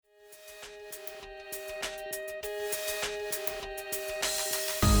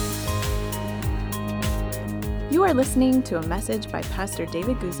You are listening to a message by Pastor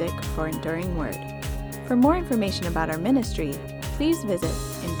David Guzik for Enduring Word. For more information about our ministry, please visit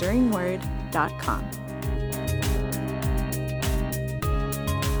enduringword.com.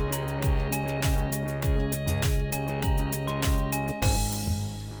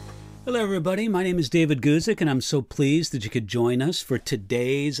 Hello, everybody. My name is David Guzik, and I'm so pleased that you could join us for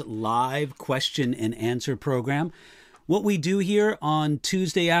today's live question and answer program. What we do here on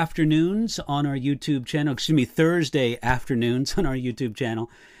Tuesday afternoons on our YouTube channel, Thursday afternoons on our YouTube channel,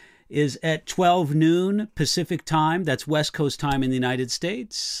 is at 12 noon Pacific time. That's West Coast time in the United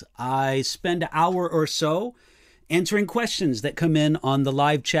States. I spend an hour or so answering questions that come in on the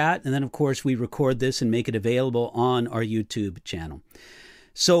live chat, and then, of course, we record this and make it available on our YouTube channel.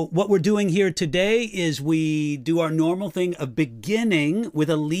 So what we're doing here today is we do our normal thing of beginning with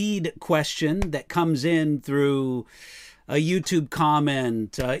a lead question that comes in through a YouTube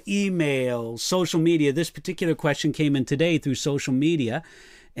comment, email, social media. This particular question came in today through social media.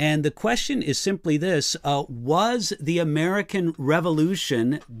 And the question is simply this: was the American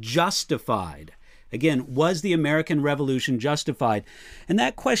Revolution justified? Again, was the American Revolution justified? And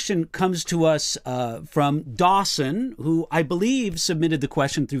that question comes to us from Dawson, who I believe submitted the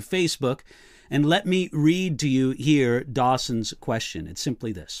question through Facebook. And let me read to you here Dawson's question. It's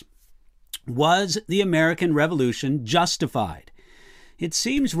simply this: was the American Revolution justified? It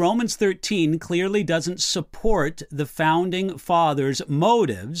seems Romans 13 clearly doesn't support the founding fathers'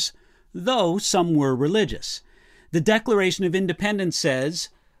 motives, though some were religious. The Declaration of Independence says,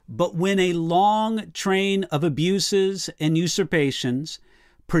 "But when a long train of abuses and usurpations,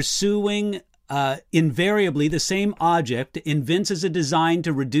 pursuing invariably the same object, evinces a design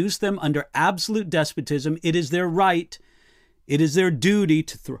to reduce them under absolute despotism, it is their right, it is their duty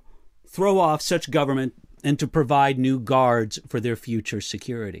to throw off such government and to provide new guards for their future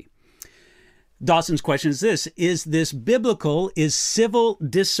security." Dawson's question is this: is this biblical? Is civil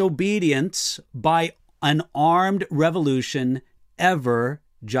disobedience by an armed revolution ever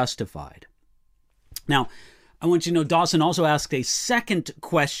justified? Now, I want you to know Dawson also asked a second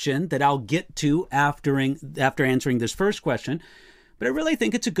question that I'll get to after answering this first question, but I really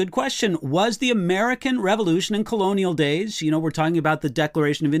think it's a good question. Was the American Revolution in colonial days, we're talking about the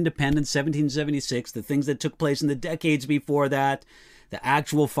Declaration of Independence, 1776, the things that took place in the decades before that, the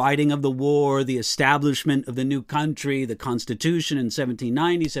actual fighting of the war, the establishment of the new country, the Constitution in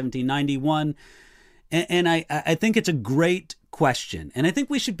 1790, 1791, and I think it's a great question. And I think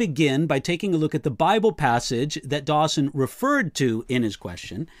we should begin by taking a look at the Bible passage that Dawson referred to in his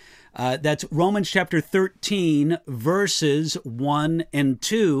question. That's Romans chapter 13, verses 1 and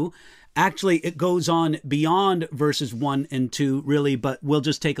 2. Actually, it goes on beyond verses 1 and 2, really, but we'll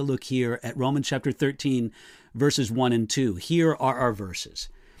just take a look here at Romans chapter 13, verses 1 and 2. Here are our verses.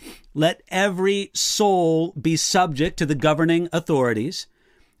 "Let every soul be subject to the governing authorities,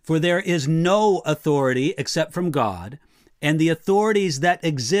 for there is no authority except from God, and the authorities that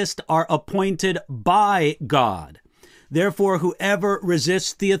exist are appointed by God. Therefore, whoever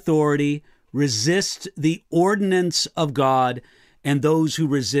resists the authority resists the ordinance of God, and those who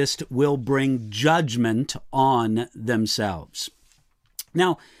resist will bring judgment on themselves."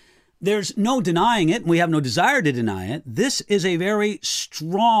 Now, there's no denying it, and we have no desire to deny it. This is a very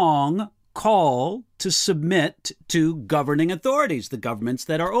strong call to submit to governing authorities, the governments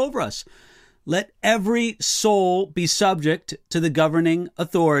that are over us. Let every soul be subject to the governing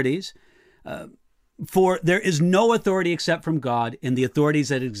authorities, for there is no authority except from God, and the authorities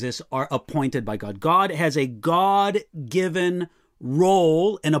that exist are appointed by God. God has a God-given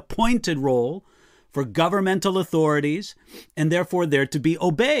role, an appointed role for governmental authorities, and therefore they're to be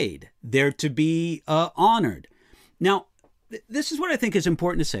obeyed. They're to be honored. Now, this is what I think is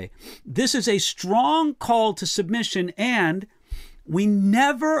important to say. This is a strong call to submission, and we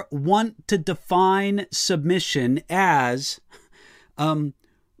never want to define submission as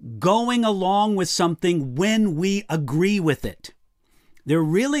going along with something when we agree with it. There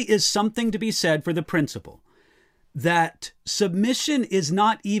really is something to be said for the principle that submission is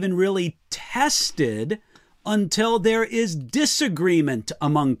not even really tested until there is disagreement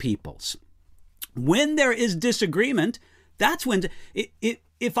among peoples. When there is disagreement, that's when,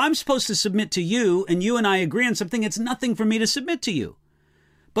 if I'm supposed to submit to you and you and I agree on something, it's nothing for me to submit to you.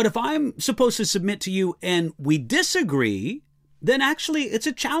 But if I'm supposed to submit to you and we disagree, then actually it's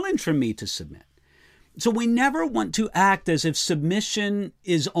a challenge for me to submit. So we never want to act as if submission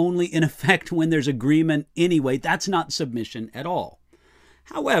is only in effect when there's agreement anyway. That's not submission at all.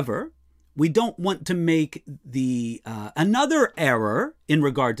 However, we don't want to make the another error in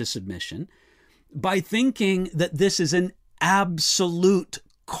regard to submission by thinking that this is an absolute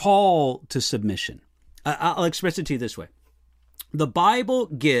call to submission. I'll express it to you this way. The Bible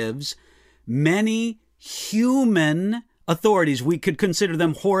gives many human authorities. We could consider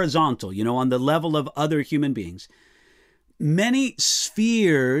them horizontal, on the level of other human beings. Many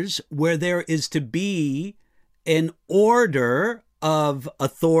spheres where there is to be an order of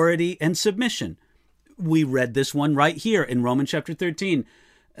authority and submission. We read this one right here in Romans chapter 13.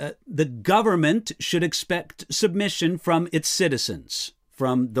 The government should expect submission from its citizens,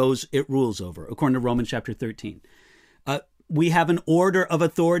 from those it rules over, according to Romans chapter 13. We have an order of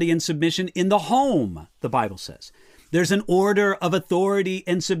authority and submission in the home, the Bible says. There's an order of authority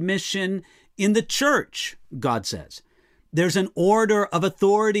and submission in the church, God says. There's an order of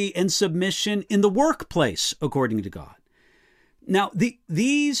authority and submission in the workplace, according to God. Now,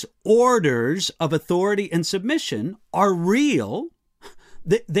 these orders of authority and submission are real.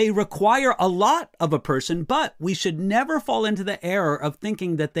 They require a lot of a person, but we should never fall into the error of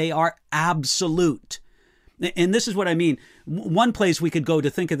thinking that they are absolute. And this is what I mean. One place we could go to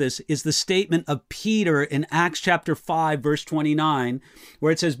think of this is the statement of Peter in Acts chapter 5, verse 29,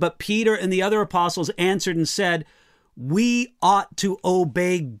 where it says, "But Peter and the other apostles answered and said, 'We ought to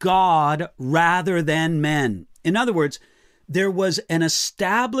obey God rather than men.'" In other words, there was an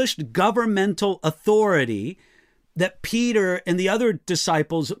established governmental authority that Peter and the other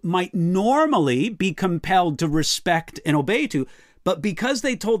disciples might normally be compelled to respect and obey to. But because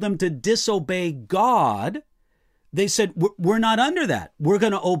they told them to disobey God, they said, we're not under that. We're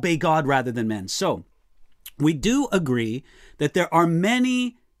going to obey God rather than men. So we do agree that there are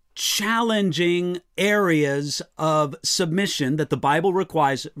many challenging areas of submission that the Bible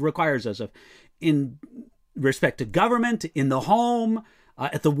requires us of in respect to government, in the home,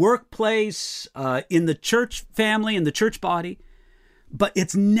 at the workplace, in the church family, in the church body. But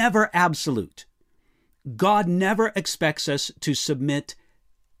it's never absolute. God never expects us to submit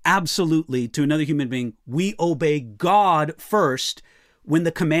absolutely to another human being. We obey God first when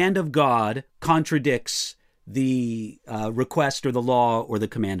the command of God contradicts the request or the law or the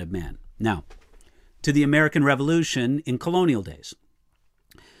command of man. Now, to the American Revolution in colonial days.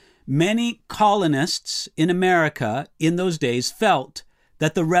 Many colonists in America in those days felt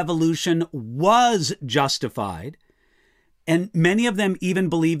that the revolution was justified, and many of them even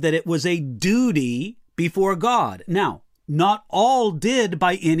believed that it was a duty before God. Now, not all did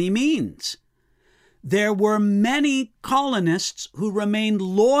by any means. There were many colonists who remained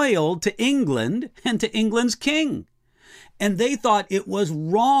loyal to England and to England's king, and they thought it was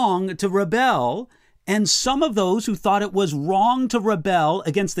wrong to rebel. And some of those who thought it was wrong to rebel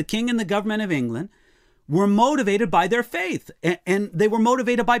against the king and the government of England were motivated by their faith. And they were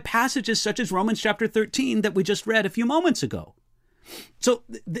motivated by passages such as Romans chapter 13 that we just read a few moments ago. So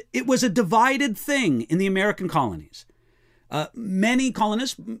it was a divided thing in the American colonies. Many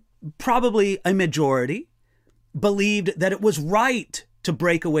colonists, probably a majority, believed that it was right to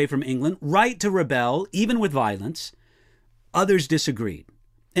break away from England, right to rebel, even with violence. Others disagreed.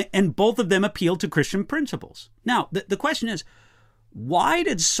 And both of them appealed to Christian principles. Now, the question is, why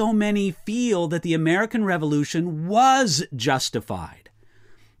did so many feel that the American Revolution was justified,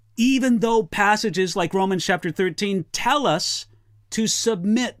 even though passages like Romans chapter 13 tell us to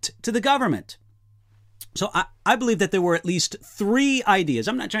submit to the government? So I believe that there were at least three ideas.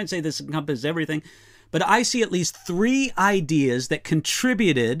 I'm not trying to say this encompasses everything, but I see at least three ideas that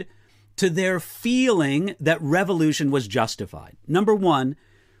contributed to their feeling that revolution was justified. Number one,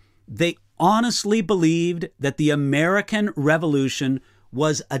 they honestly believed that the American Revolution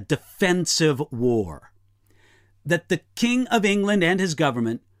was a defensive war, that the King of England and his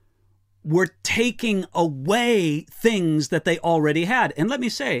government were taking away things that they already had. And let me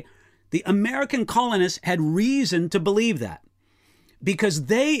say, the American colonists had reason to believe that because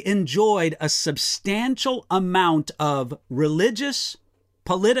they enjoyed a substantial amount of religious,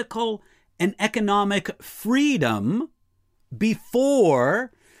 political, and economic freedom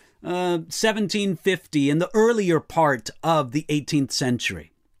before 1750 in the earlier part of the 18th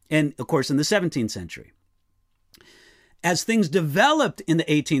century, and of course in the 17th century. As things developed in the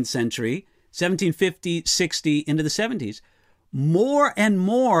 18th century, 1750, 60, into the 70s, more and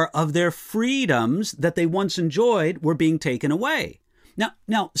more of their freedoms that they once enjoyed were being taken away.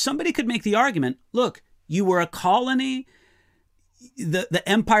 Now somebody could make the argument, look, you were a colony, the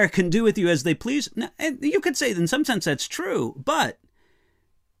empire can do with you as they please. And you could say in some sense that's true, but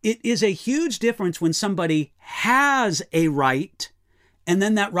it is a huge difference when somebody has a right and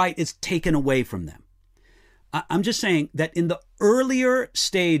then that right is taken away from them. I'm just saying that in the earlier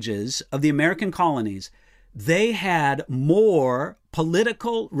stages of the American colonies, they had more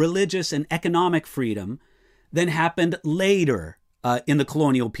political, religious, and economic freedom than happened later in the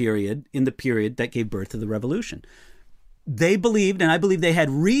colonial period, in the period that gave birth to the Revolution. They believed, and I believe they had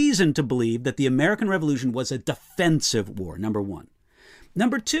reason to believe, that the American Revolution was a defensive war, number one.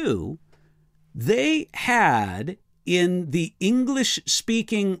 Number two, they had in the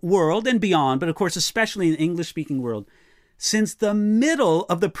English-speaking world and beyond, but of course especially in the English-speaking world, since the middle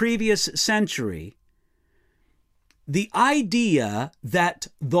of the previous century, the idea that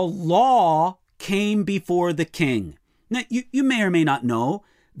the law came before the king. Now, you may or may not know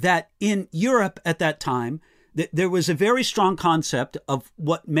that in Europe at that time, there was a very strong concept of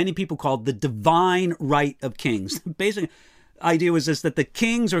what many people called the divine right of kings. Basically, the idea was this, that the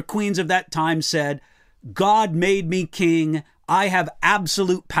kings or queens of that time said, God made me king. I have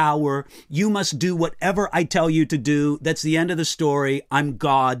absolute power. You must do whatever I tell you to do. That's the end of the story. I'm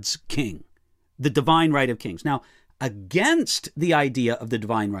God's king. The divine right of kings. Now, against the idea of the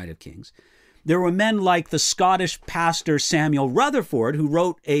divine right of kings, there were men like the Scottish pastor Samuel Rutherford, who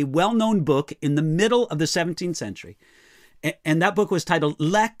wrote a well-known book in the middle of the 17th century. And that book was titled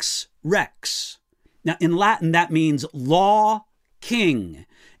Lex Rex. Now, in Latin, that means law king.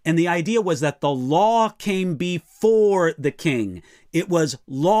 And the idea was that the law came before the king. It was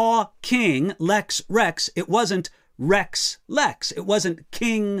law king, lex rex. It wasn't rex lex. It wasn't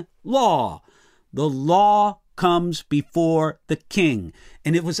king law. The law comes before the king.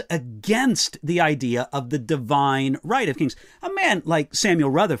 And it was against the idea of the divine right of kings. A man like Samuel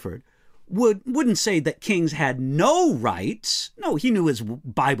Rutherford wouldn't say that kings had no rights. No, he knew his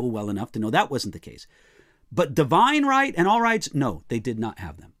Bible well enough to know that wasn't the case. But divine right and all rights, no, they did not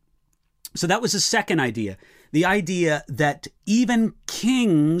have them. So that was the second idea, the idea that even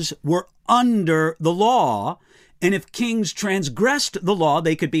kings were under the law, and if kings transgressed the law,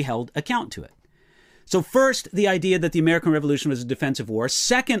 they could be held account to it. So first, the idea that the American Revolution was a defensive war.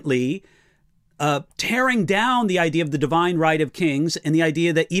 Secondly, tearing down the idea of the divine right of kings and the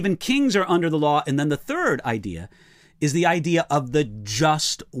idea that even kings are under the law. And then the third idea is the idea of the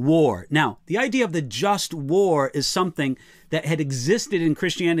just war. Now, the idea of the just war is something that had existed in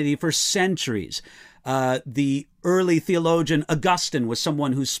Christianity for centuries. The early theologian Augustine was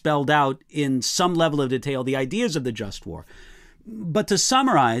someone who spelled out in some level of detail the ideas of the just war. But to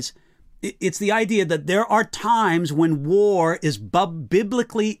summarize, it's the idea that there are times when war is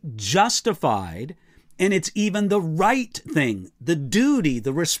biblically justified, and it's even the right thing, the duty,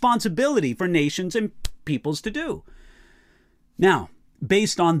 the responsibility for nations and peoples to do. Now,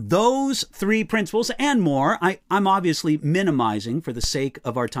 based on those three principles and more, I'm obviously minimizing for the sake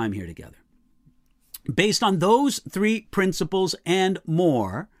of our time here together. Based on those three principles and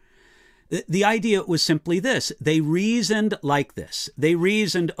more, the idea was simply this. They reasoned like this. They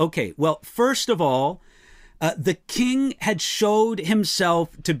reasoned, okay, well, first of all, the king had showed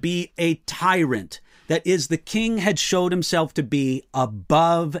himself to be a tyrant. That is, the king had showed himself to be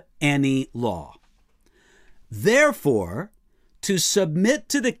above any law. Therefore, to submit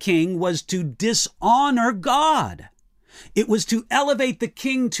to the king was to dishonor God. It was to elevate the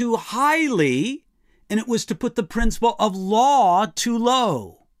king too highly, and it was to put the principle of law too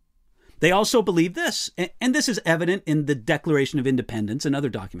low. They also believed this, and this is evident in the Declaration of Independence and other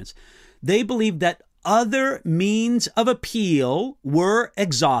documents. They believed that other means of appeal were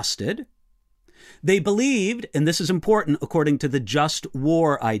exhausted. They believed, and this is important according to the just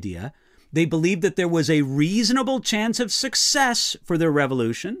war idea, they believed that there was a reasonable chance of success for their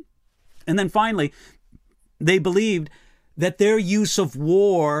revolution. And then finally, they believed that their use of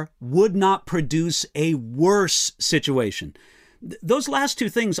war would not produce a worse situation. Those last two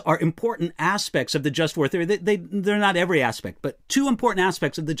things are important aspects of the just war theory. They're not every aspect, but two important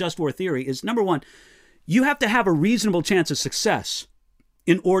aspects of the just war theory is, number one, you have to have a reasonable chance of success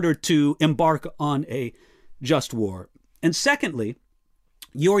in order to embark on a just war. And secondly,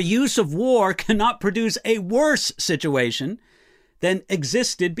 your use of war cannot produce a worse situation than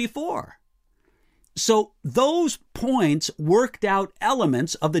existed before. So those points worked out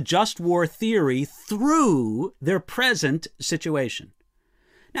elements of the just war theory through their present situation.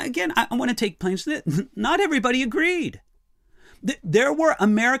 Now, again, I want to take pains that not everybody agreed. There were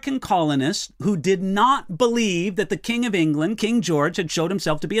American colonists who did not believe that the King of England, King George, had showed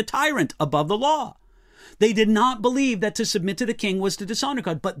himself to be a tyrant above the law. They did not believe that to submit to the king was to dishonor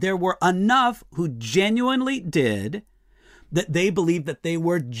God, but there were enough who genuinely did, that they believed that they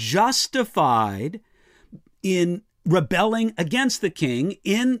were justified in rebelling against the king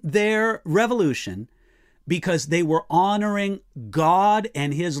in their revolution because they were honoring God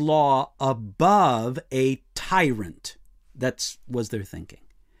and his law above a tyrant. That was their thinking.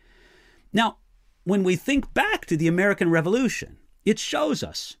 Now, when we think back to the American Revolution, it shows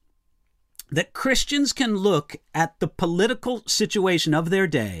us that Christians can look at the political situation of their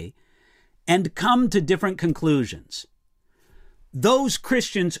day and come to different conclusions. Those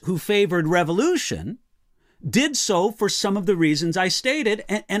Christians who favored revolution did so for some of the reasons I stated,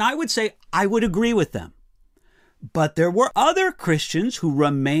 and I would say I would agree with them. But there were other Christians who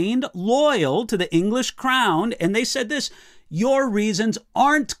remained loyal to the English crown, and they said this: your reasons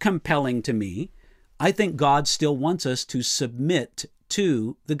aren't compelling to me. I think God still wants us to submit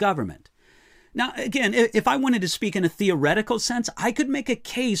to the government. Now, again, if I wanted to speak in a theoretical sense, I could make a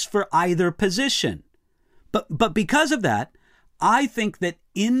case for either position. But because of that, I think that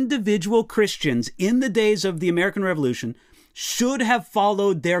individual Christians in the days of the American Revolution should have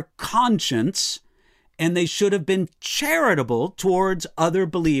followed their conscience, and they should have been charitable towards other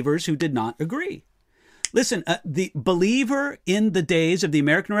believers who did not agree. Listen, the believer in the days of the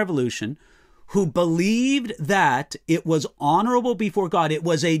American Revolution who believed that it was honorable before God, it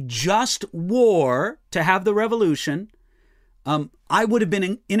was a just war to have the revolution, I would have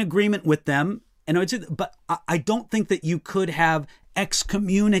been in agreement with them. And I would say, but I don't think that you could have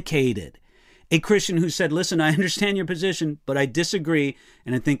excommunicated a Christian who said, listen, I understand your position, but I disagree,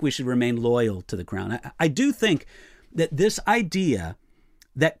 and I think we should remain loyal to the crown. I do think that this idea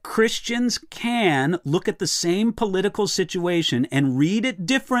that Christians can look at the same political situation and read it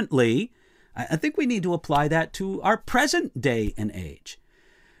differently, I think we need to apply that to our present day and age.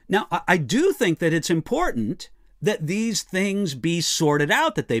 Now, I do think that it's important that these things be sorted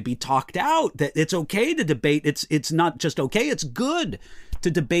out, that they be talked out, that it's okay to debate. It's not just okay, it's good to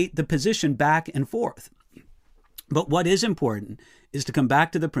debate the position back and forth. But what is important is to come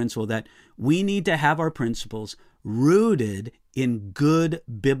back to the principle that we need to have our principles rooted in good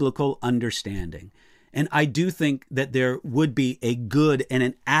biblical understanding. And I do think that there would be a good and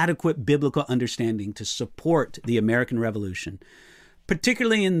an adequate biblical understanding to support the American Revolution,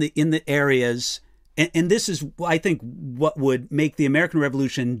 particularly in the areas, and this is, I think, what would make the American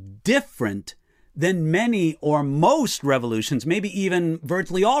Revolution different than many or most revolutions, maybe even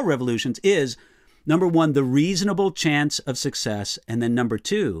virtually all revolutions, is, number one, the reasonable chance of success, and then number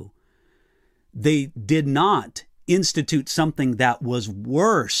two, they did not institute something that was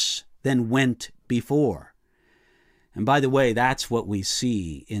worse than went before. And by the way, that's what we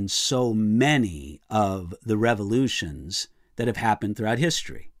see in so many of the revolutions that have happened throughout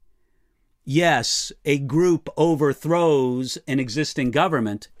history. Yes, a group overthrows an existing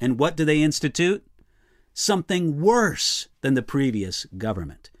government, and what do they institute? Something worse than the previous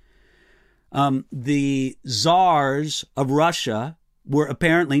government. The czars of Russia were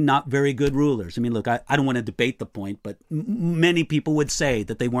apparently not very good rulers. I mean, look, I don't want to debate the point, but many people would say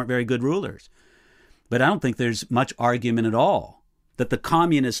that they weren't very good rulers. But I don't think there's much argument at all that the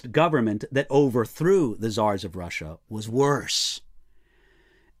communist government that overthrew the czars of Russia was worse.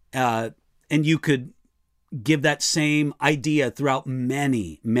 And you could give that same idea throughout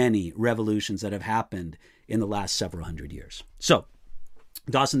many, many revolutions that have happened in the last several hundred years. So,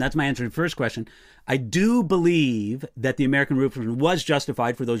 Dawson, that's my answer to the first question. I do believe that the American Revolution was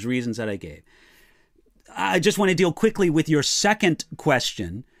justified for those reasons that I gave. I just want to deal quickly with your second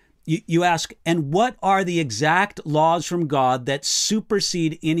question. You ask, and what are the exact laws from God that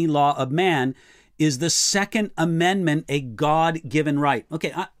supersede any law of man? Is the Second Amendment a God-given right?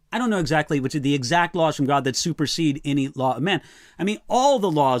 Okay, I don't know exactly which are the exact laws from God that supersede any law of man. I mean, all the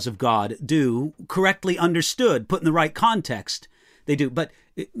laws of God do, correctly understood, put in the right context, they do. But,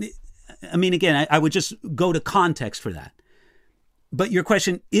 I mean, again, I would just go to context for that. But your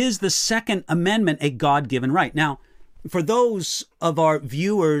question, is the Second Amendment a God-given right? Now, for those of our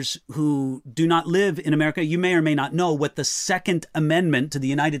viewers who do not live in America, you may or may not know what the Second Amendment to the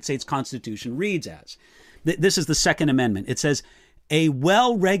United States Constitution reads as. This is the Second Amendment. It says, a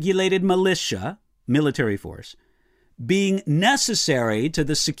well-regulated militia, military force, being necessary to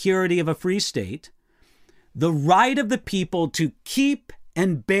the security of a free state, the right of the people to keep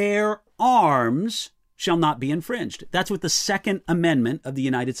and bear arms shall not be infringed. That's what the Second Amendment of the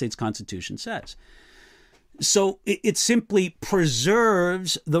United States Constitution says. So it simply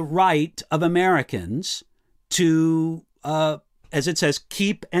preserves the right of Americans to, as it says,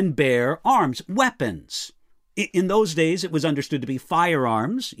 keep and bear arms, weapons. In those days, it was understood to be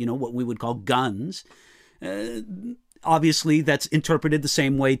firearms, what we would call guns. Obviously, that's interpreted the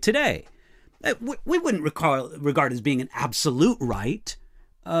same way today. We wouldn't regard it as being an absolute right.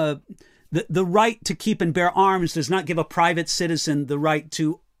 The right to keep and bear arms does not give a private citizen the right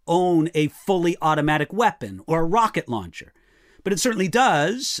to own a fully automatic weapon or a rocket launcher. But it certainly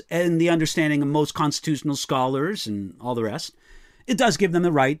does, in the understanding of most constitutional scholars and all the rest, it does give them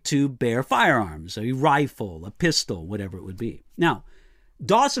the right to bear firearms, a rifle, a pistol, whatever it would be. Now,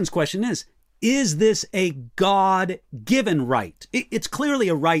 Dawson's question Is this a God-given right? It's clearly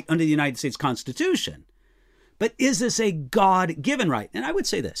a right under the United States Constitution. But is this a God-given right? And I would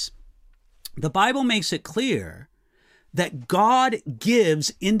say this. The Bible makes it clear that God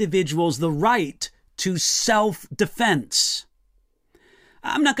gives individuals the right to self-defense.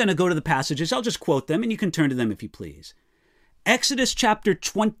 I'm not going to go to the passages. I'll just quote them, and you can turn to them if you please. Exodus chapter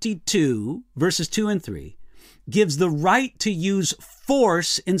 22, verses 2 and 3, gives the right to use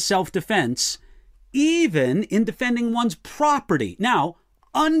force in self-defense, even in defending one's property. Now,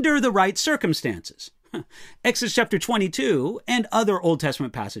 under the right circumstances. Exodus chapter 22 and other Old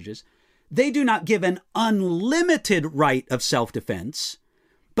Testament passages, they do not give an unlimited right of self-defense,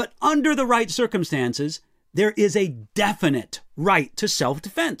 but under the right circumstances, there is a definite right to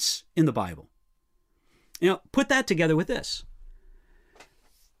self-defense in the Bible. Put that together with this.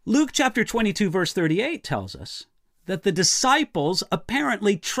 Luke chapter 22, verse 38 tells us that the disciples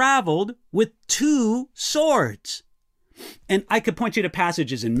apparently traveled with 2 swords. And I could point you to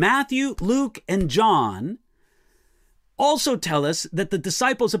passages in Matthew, Luke, and John also tell us that the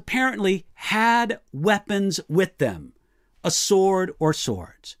disciples apparently had weapons with them, a sword or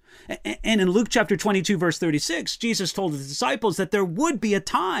swords. And in Luke chapter 22, verse 36, Jesus told the disciples that there would be a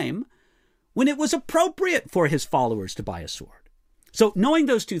time when it was appropriate for his followers to buy a sword. So knowing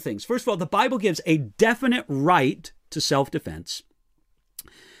those 2 things, first of all, the Bible gives a definite right to self-defense.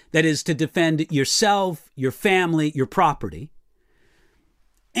 That is to defend yourself, your family, your property.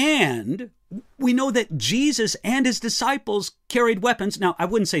 And we know that Jesus and his disciples carried weapons. Now, I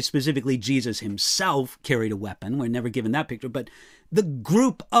wouldn't say specifically Jesus himself carried a weapon. We're never given that picture. But the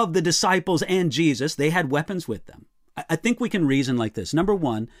group of the disciples and Jesus, they had weapons with them. I think we can reason like this. Number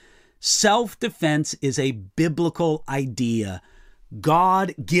 1, self-defense is a biblical idea.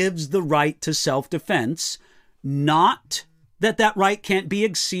 God gives the right to self-defense, not that right can't be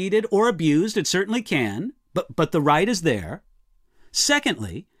exceeded or abused. It certainly can, but the right is there.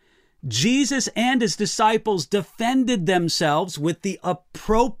 Secondly, Jesus and his disciples defended themselves with the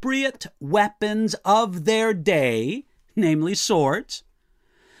appropriate weapons of their day, namely swords.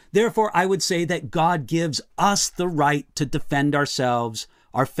 Therefore, I would say that God gives us the right to defend ourselves,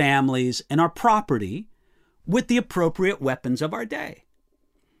 our families, and our property with the appropriate weapons of our day.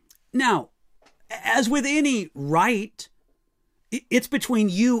 Now, as with any right, it's between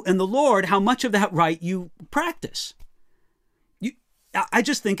you and the Lord how much of that right you practice. I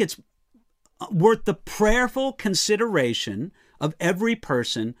just think it's worth the prayerful consideration of every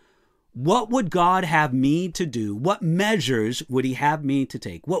person. What would God have me to do? What measures would he have me to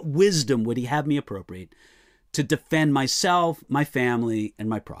take? What wisdom would he have me appropriate to defend myself, my family, and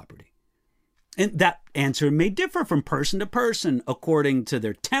my property? And that answer may differ from person to person according to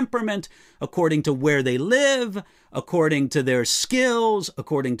their temperament, according to where they live, according to their skills,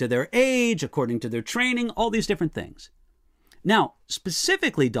 according to their age, according to their training, all these different things. Now,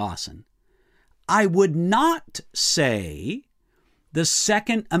 specifically, Dawson, I would not say the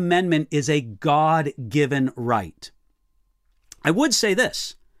Second Amendment is a God-given right. I would say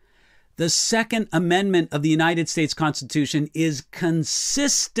this. The Second Amendment of the United States Constitution is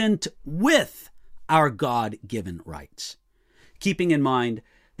consistent with our God-given rights, keeping in mind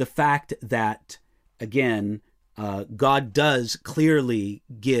the fact that, again, God does clearly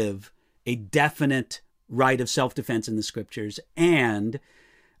give a definite right of self-defense in the scriptures, and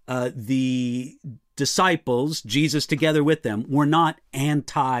the disciples, Jesus together with them, were not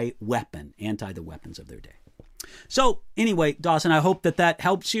anti the weapons of their day. So anyway, Dawson, I hope that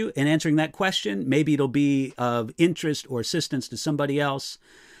helps you in answering that question. Maybe it'll be of interest or assistance to somebody else.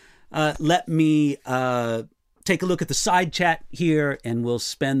 Let me take a look at the side chat here, and we'll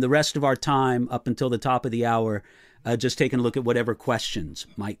spend the rest of our time up until the top of the hour just taking a look at whatever questions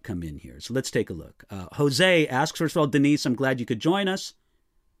might come in here. So let's take a look. Jose asks, first of all, Denise, I'm glad you could join us.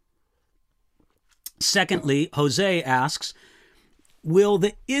 Secondly, Jose asks, will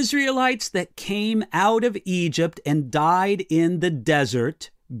the Israelites that came out of Egypt and died in the desert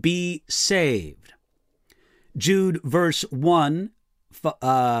be saved? Jude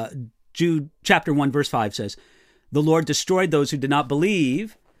chapter 1, verse 5 says, the Lord destroyed those who did not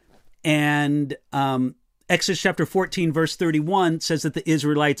believe. And Exodus chapter 14, verse 31 says that the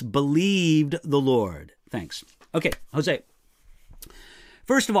Israelites believed the Lord. Thanks. Okay, Jose.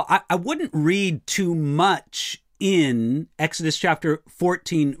 First of all, I wouldn't read too much in Exodus chapter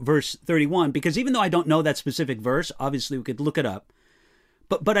 14, verse 31, because even though I don't know that specific verse, obviously we could look it up,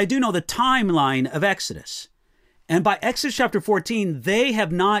 but I do know the timeline of Exodus. And by Exodus chapter 14, they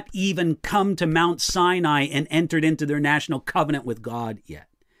have not even come to Mount Sinai and entered into their national covenant with God yet.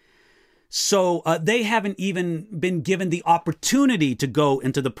 So they haven't even been given the opportunity to go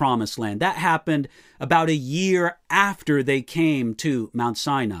into the promised land. That happened about a year after they came to Mount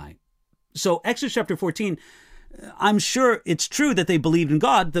Sinai. So Exodus chapter 14, I'm sure it's true that they believed in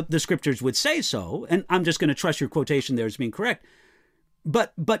God. The scriptures would say so. And I'm just going to trust your quotation there as being correct.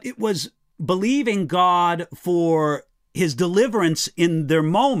 But it was believing God for his deliverance in their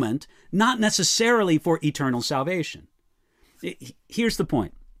moment, not necessarily for eternal salvation. Here's the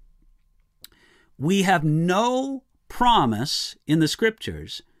point. We have no promise in the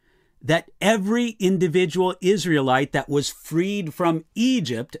scriptures that every individual Israelite that was freed from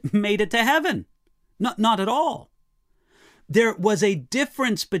Egypt made it to heaven. Not at all. There was a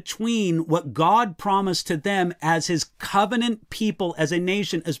difference between what God promised to them as his covenant people, as a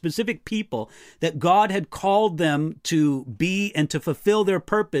nation, a specific people that God had called them to be and to fulfill their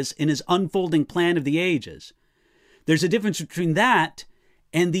purpose in his unfolding plan of the ages. There's a difference between that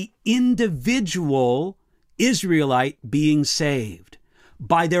and the individual Israelite being saved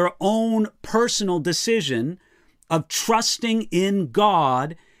by their own personal decision of trusting in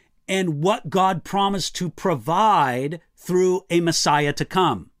God and what God promised to provide through a Messiah to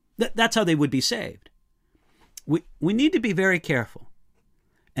come. That's how they would be saved. We need to be very careful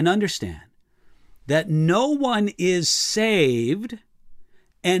and understand that no one is saved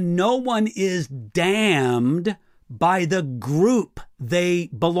and no one is damned by the group they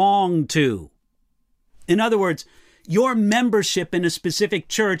belong to. In other words, your membership in a specific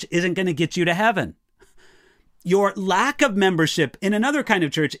church isn't going to get you to heaven. Your lack of membership in another kind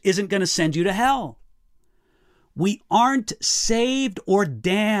of church isn't going to send you to hell. We aren't saved or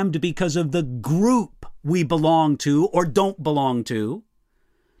damned because of the group we belong to or don't belong to.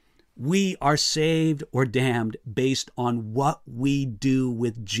 We are saved or damned based on what we do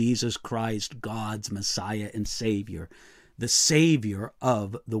with Jesus Christ, God's Messiah and Savior, the Savior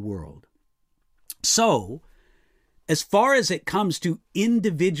of the world. So, as far as it comes to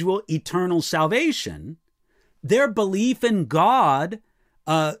individual eternal salvation, their belief in God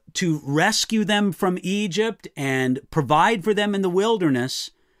to rescue them from Egypt and provide for them in the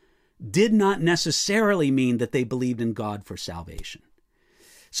wilderness did not necessarily mean that they believed in God for salvation.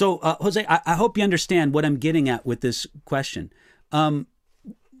 So, Jose, I hope you understand what I'm getting at with this question.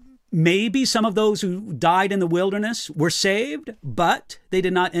 Maybe some of those who died in the wilderness were saved, but they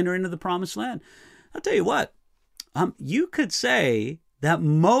did not enter into the promised land. I'll tell you what, you could say that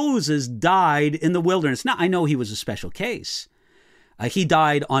Moses died in the wilderness. Now, I know he was a special case. He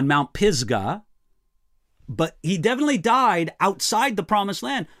died on Mount Pisgah, but he definitely died outside the promised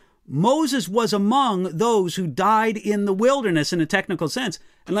land. Moses was among those who died in the wilderness in a technical sense.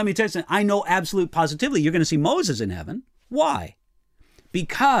 And let me tell you something, I know absolute positively you're going to see Moses in heaven. Why?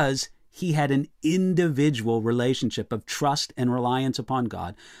 Because he had an individual relationship of trust and reliance upon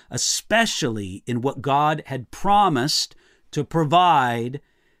God, especially in what God had promised to provide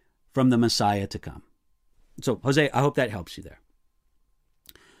from the Messiah to come. So, Jose, I hope that helps you there.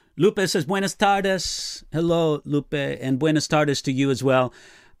 Lupe says, Buenas tardes. Hello, Lupe, and buenas tardes to you as well.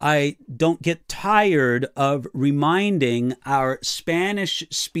 I don't get tired of reminding our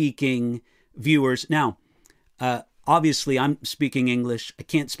Spanish-speaking viewers. Now, obviously, I'm speaking English. I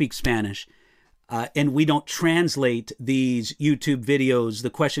can't speak Spanish. And we don't translate these YouTube videos,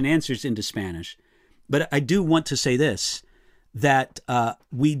 the question answers, into Spanish. But I do want to say this, that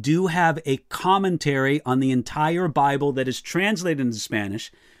we do have a commentary on the entire Bible that is translated into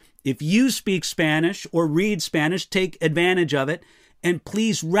Spanish. If you speak Spanish or read Spanish, take advantage of it. And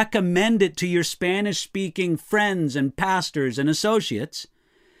please recommend it to your Spanish-speaking friends and pastors and associates.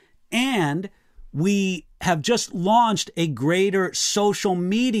 And we have just launched a greater social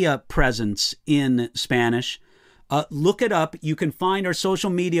media presence in Spanish. Look it up. You can find our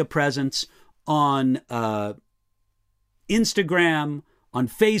social media presence on Instagram, on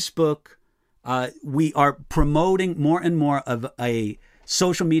Facebook. We are promoting more and more of a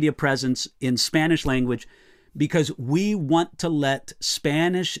social media presence in Spanish language, because we want to let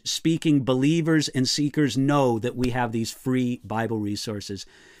Spanish-speaking believers and seekers know that we have these free Bible resources.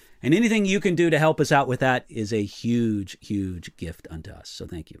 And anything you can do to help us out with that is a huge, huge gift unto us. So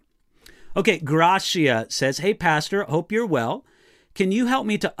thank you. Okay, Gracia says, hey, Pastor, hope you're well. Can you help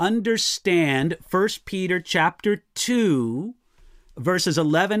me to understand 1 Peter chapter 2, verses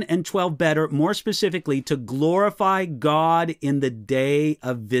 11 and 12 better, more specifically, to glorify God in the day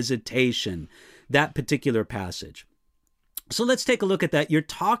of visitation? That particular passage. So let's take a look at that. You're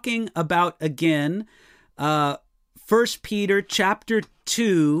talking about, again, 1 Peter chapter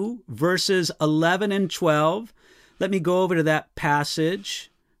 2, verses 11 and 12. Let me go over to that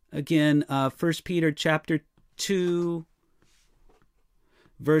passage. Again, 1 Peter chapter 2,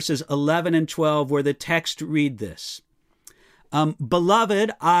 verses 11 and 12, where the text read this.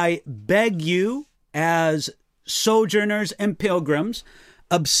 Beloved, I beg you, as sojourners and pilgrims,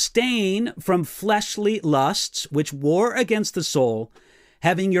 abstain from fleshly lusts which war against the soul,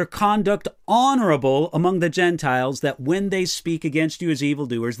 having your conduct honorable among the Gentiles, that when they speak against you as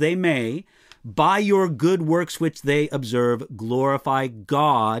evildoers, they may, by your good works which they observe, glorify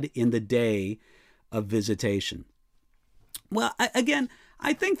God in the day of visitation. Well, again,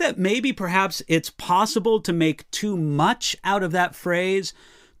 I think that maybe perhaps it's possible to make too much out of that phrase,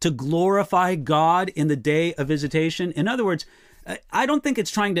 to glorify God in the day of visitation. In other words, I don't think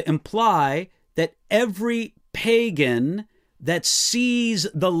it's trying to imply that every pagan that sees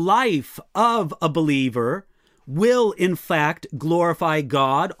the life of a believer will, in fact, glorify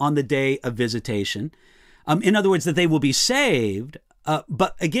God on the day of visitation. In other words, that they will be saved.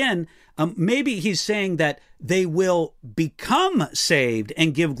 But again, maybe he's saying that they will become saved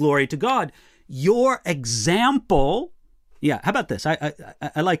and give glory to God. Your example, how about this? I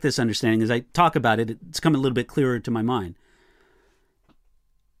like this understanding. As I talk about it, it's come a little bit clearer to my mind.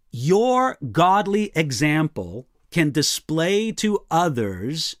 Your godly example can display to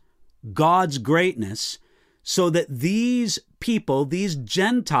others God's greatness, so that these people, these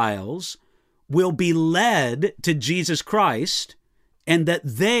Gentiles, will be led to Jesus Christ, and that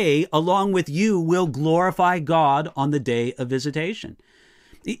they, along with you, will glorify God on the day of visitation.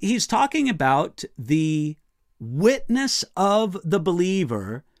 He's talking about the witness of the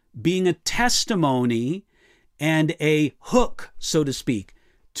believer being a testimony and a hook, so to speak,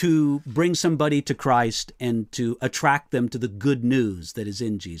 to bring somebody to Christ and to attract them to the good news that is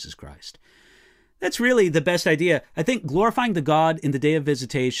in Jesus Christ. That's really the best idea. I think glorifying the God in the day of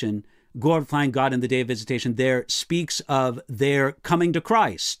visitation, glorifying God in the day of visitation there speaks of their coming to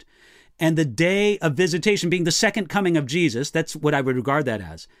Christ. And the day of visitation being the second coming of Jesus, that's what I would regard that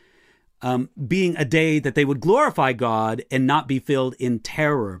as, being a day that they would glorify God and not be filled in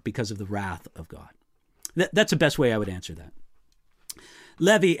terror because of the wrath of God. That's the best way I would answer that.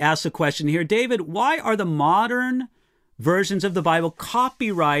 Levi asks a question here. David, why are the modern versions of the Bible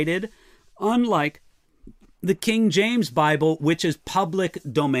copyrighted, unlike the King James Bible, which is public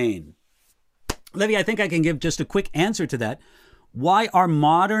domain? Levi, I think I can give just a quick answer to that. Why are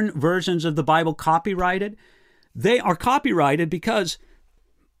modern versions of the Bible copyrighted? They are copyrighted because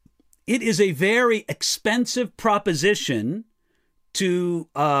it is a very expensive proposition to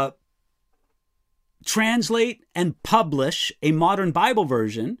translate and publish a modern Bible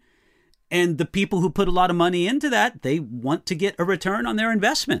version. And the people who put a lot of money into that, they want to get a return on their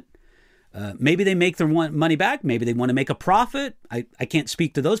investment. Maybe they make their money back. Maybe they want to make a profit. I can't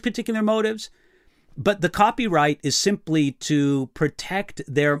speak to those particular motives. But the copyright is simply to protect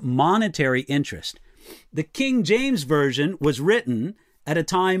their monetary interest. The King James Version was written at a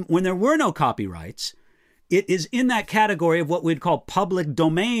time when there were no copyrights. It is in that category of what we'd call public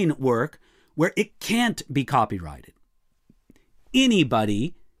domain work, where it can't be copyrighted.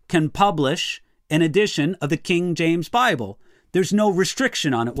 Anybody can publish an edition of the King James Bible. There's no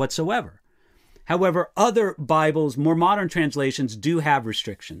restriction on it whatsoever. However, other Bibles, more modern translations, do have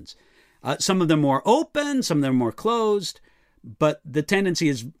restrictions. Some of them more open, some of them more closed, but the tendency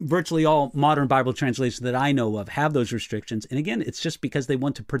is virtually all modern Bible translations that I know of have those restrictions. And again, it's just because they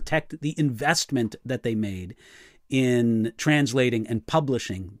want to protect the investment that they made in translating and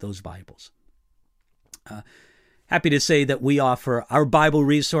publishing those Bibles. Happy to say that we offer our Bible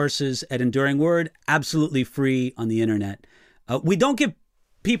resources at Enduring Word absolutely free on the internet. We don't give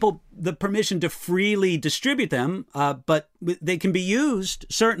people the permission to freely distribute them, but they can be used,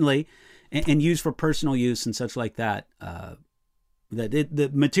 certainly, and used for personal use and such like that.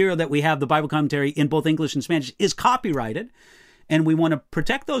 The material that we have, the Bible commentary in both English and Spanish, is copyrighted, and we want to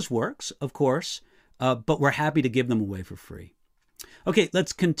protect those works, of course, but we're happy to give them away for free. Okay,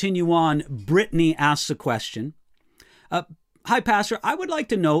 let's continue on. Brittany asks a question. Hi, Pastor. I would like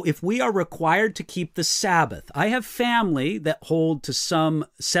to know if we are required to keep the Sabbath. I have family that hold to some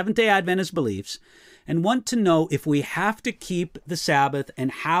Seventh-day Adventist beliefs and want to know if we have to keep the Sabbath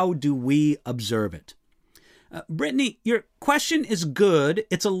and how do we observe it. Brittany, your question is good.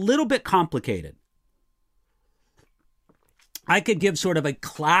 It's a little bit complicated. I could give sort of a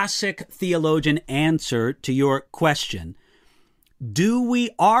classic theologian answer to your question.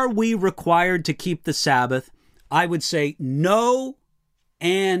 Are we required to keep the Sabbath? I would say no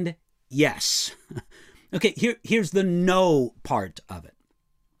and yes. Okay, here's the no part of it.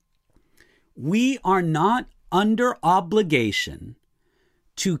 We are not under obligation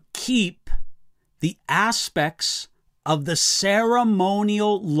to keep the aspects of the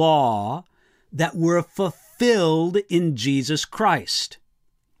ceremonial law that were fulfilled in Jesus Christ.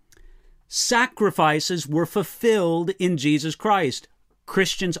 sacrifices were fulfilled in Jesus Christ.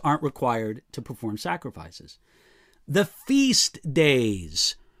 Christians aren't required to perform sacrifices. The feast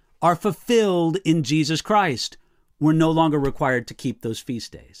days are fulfilled in Jesus Christ. We're no longer required to keep those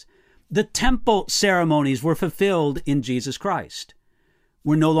feast days. The temple ceremonies were fulfilled in Jesus Christ.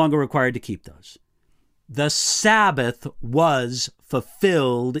 We're no longer required to keep those. The Sabbath was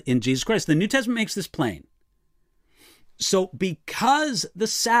fulfilled in Jesus Christ. The New Testament makes this plain. So because the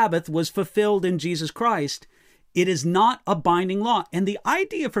Sabbath was fulfilled in Jesus Christ, it is not a binding law. And the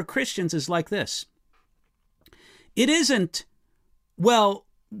idea for Christians is like this. It isn't, well,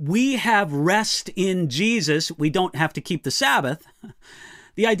 we have rest in Jesus. We don't have to keep the Sabbath.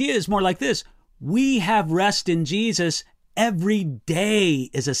 The idea is more like this. We have rest in Jesus. Every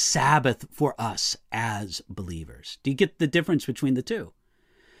day is a Sabbath for us as believers. Do you get the difference between the two?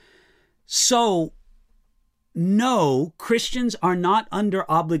 So, no, Christians are not under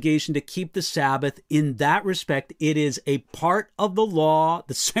obligation to keep the Sabbath in that respect. It is a part of the law,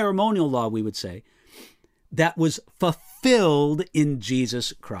 the ceremonial law, we would say, that was fulfilled in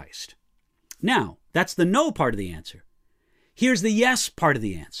Jesus Christ. Now, that's the no part of the answer. Here's the yes part of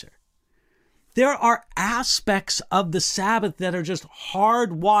the answer. There are aspects of the Sabbath that are just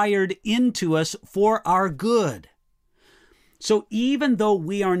hardwired into us for our good. So even though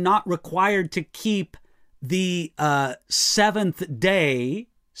we are not required to keep the seventh day,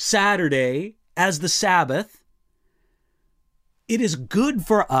 Saturday, as the Sabbath, it is good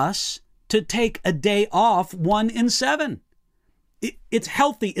for us to take a day off 1 in 7. It's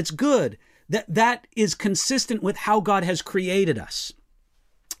healthy. It's good. That is consistent with how God has created us.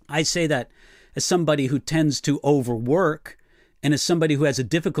 I say that as somebody who tends to overwork and as somebody who has a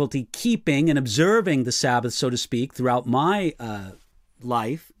difficulty keeping and observing the Sabbath, so to speak, throughout my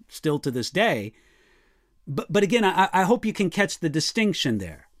life, still to this day. But again, I hope you can catch the distinction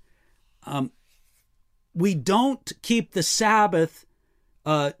there. We don't keep the Sabbath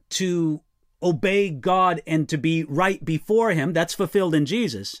to obey God and to be right before Him. That's fulfilled in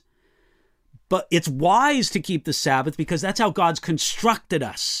Jesus. But it's wise to keep the Sabbath because that's how God's constructed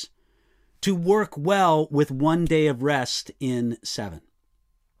us, to work well with 1 day of rest in 7.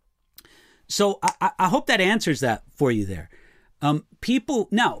 So I hope that answers that for you there.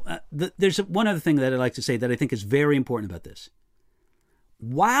 There's one other thing that I'd like to say that I think is very important about this.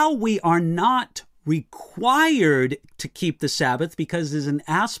 While we are not required to keep the Sabbath because there's an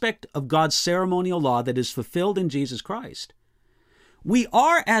aspect of God's ceremonial law that is fulfilled in Jesus Christ, we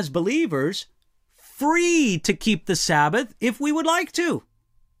are, as believers, free to keep the Sabbath if we would like to.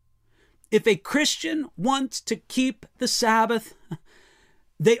 If a Christian wants to keep the Sabbath,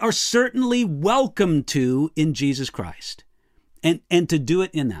 they are certainly welcome to in Jesus Christ and to do it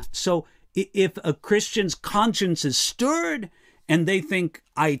in that. So if a Christian's conscience is stirred and they think,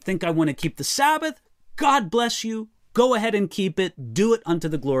 I want to keep the Sabbath, God bless you. Go ahead and keep it. Do it unto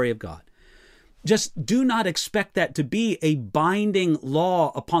the glory of God. Just do not expect that to be a binding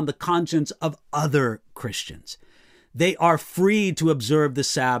law upon the conscience of other Christians. They are free to observe the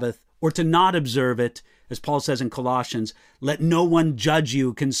Sabbath or to not observe it. As Paul says in Colossians, let no one judge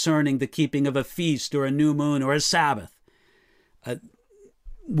you concerning the keeping of a feast or a new moon or a Sabbath.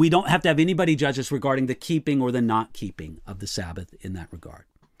 We don't have to have anybody judge us regarding the keeping or the not keeping of the Sabbath in that regard.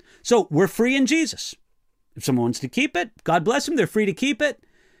 So we're free in Jesus. If someone wants to keep it, God bless them, they're free to keep it.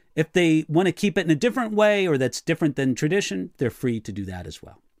 If they want to keep it in a different way or that's different than tradition, they're free to do that as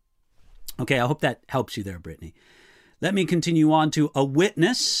well. Okay, I hope that helps you there, Brittany. Let me continue on to a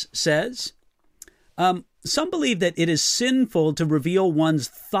witness says, some believe that it is sinful to reveal one's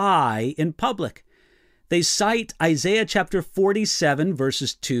thigh in public. They cite Isaiah chapter 47,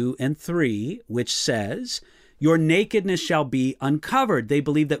 verses 2 and 3, which says, your nakedness shall be uncovered. They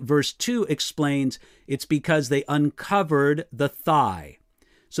believe that verse 2 explains it's because they uncovered the thigh.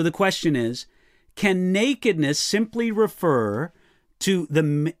 So the question is, can nakedness simply refer to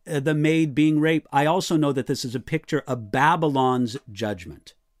the maid being raped? I also know that this is a picture of Babylon's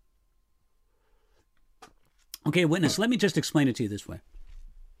judgment. Okay, witness, let me just explain it to you this way.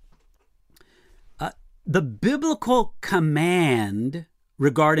 The biblical command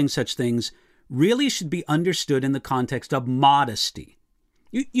regarding such things really should be understood in the context of modesty.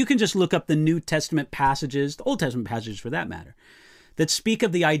 You can just look up the New Testament passages, the Old Testament passages for that matter, that speak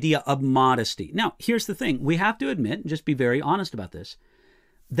of the idea of modesty. Now, here's the thing. We have to admit, and just be very honest about this,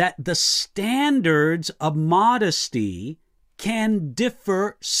 that the standards of modesty can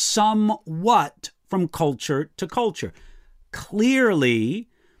differ somewhat from culture to culture. Clearly,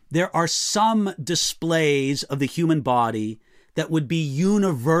 there are some displays of the human body that would be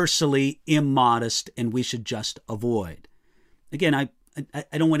universally immodest and we should just avoid. Again,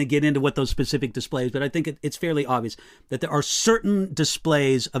 I don't want to get into what those specific displays, but I think it's fairly obvious that there are certain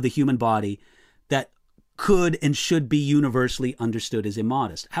displays of the human body that could and should be universally understood as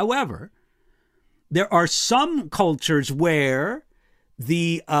immodest. However, there are some cultures where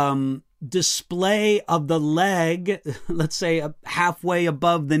the display of the leg, let's say halfway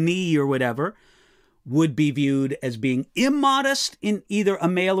above the knee or whatever, would be viewed as being immodest in either a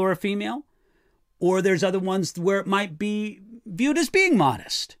male or a female, or there's other ones where it might be viewed as being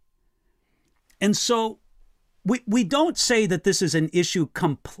modest. And so we don't say that this is an issue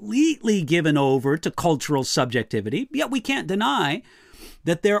completely given over to cultural subjectivity, yet we can't deny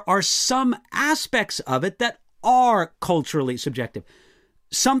that there are some aspects of it that are culturally subjective.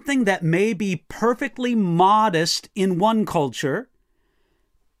 Something that may be perfectly modest in one culture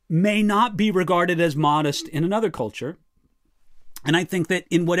may not be regarded as modest in another culture. And I think that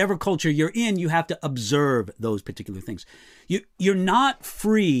in whatever culture you're in, you have to observe those particular things. You're not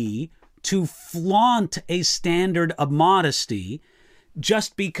free to flaunt a standard of modesty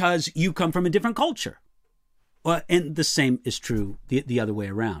just because you come from a different culture. And the same is true the other way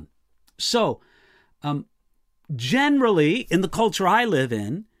around. So, generally, in the culture I live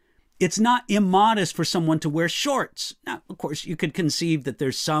in, it's not immodest for someone to wear shorts. Now, of course, you could conceive that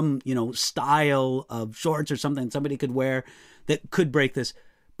there's some, style of shorts or something somebody could wear that could break this.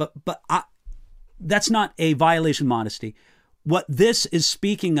 But that's not a violation of modesty. What this is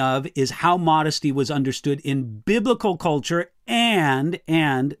speaking of is how modesty was understood in biblical culture, and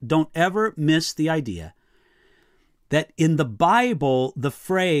don't ever miss the idea that in the Bible, the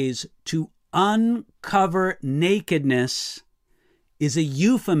phrase to uncover nakedness is a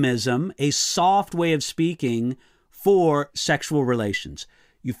euphemism, a soft way of speaking for sexual relations.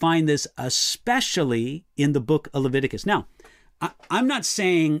 You find this especially in the book of Leviticus. Now, I'm not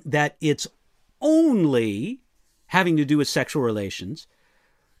saying that it's only having to do with sexual relations,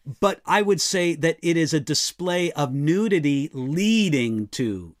 but I would say that it is a display of nudity leading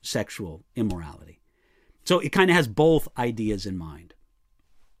to sexual immorality. So it kind of has both ideas in mind.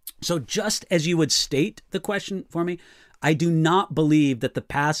 So just as you would state the question for me, I do not believe that the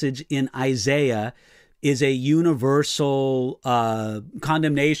passage in Isaiah is a universal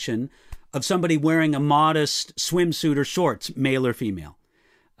condemnation of somebody wearing a modest swimsuit or shorts, male or female.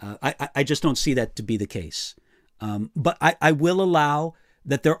 I just don't see that to be the case. But I will allow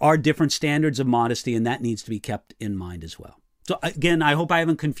that there are different standards of modesty, and that needs to be kept in mind as well. So again, I hope I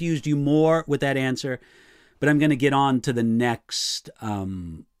haven't confused you more with that answer, but I'm going to get on to the next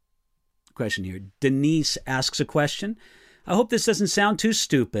question here. Denise asks a question. I hope this doesn't sound too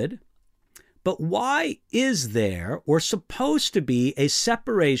stupid, but why is there or supposed to be a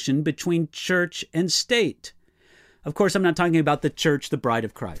separation between church and state? Of course, I'm not talking about the church, the bride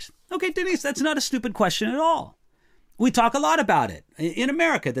of Christ. Okay, Denise, that's not a stupid question at all. We talk a lot about it in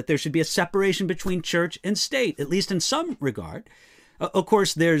America, that there should be a separation between church and state, at least in some regard. Of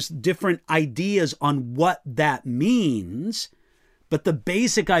course, there's different ideas on what that means, but the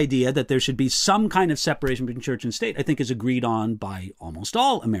basic idea that there should be some kind of separation between church and state, I think, is agreed on by almost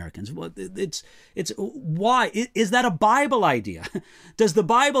all Americans. Well, it's why? Is that a Bible idea? Does the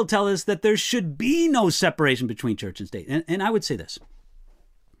Bible tell us that there should be no separation between church and state? And I would say this,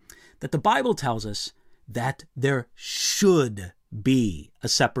 that the Bible tells us that there should be a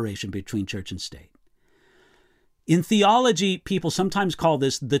separation between church and state. In theology, people sometimes call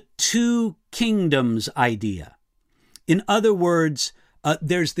this the two kingdoms idea. In other words,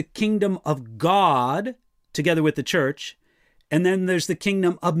 there's the kingdom of God together with the church, and then there's the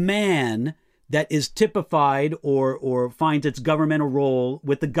kingdom of man that is typified or finds its governmental role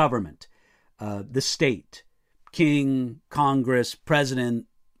with the government, the state, king, Congress, president,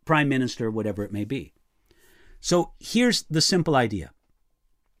 prime minister, whatever it may be. So here's the simple idea,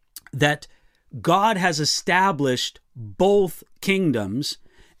 that God has established both kingdoms,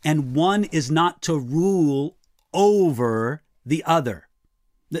 and one is not to rule over the other.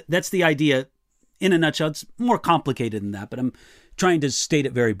 That's the idea in a nutshell. It's more complicated than that, but I'm trying to state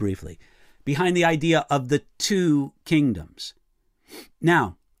it very briefly. Behind the idea of the two kingdoms.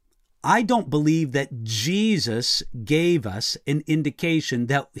 Now, I don't believe that Jesus gave us an indication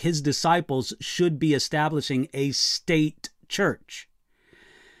that his disciples should be establishing a state church.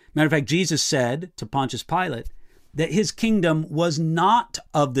 Matter of fact, Jesus said to Pontius Pilate that his kingdom was not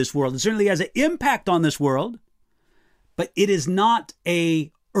of this world. It certainly has an impact on this world, but it is not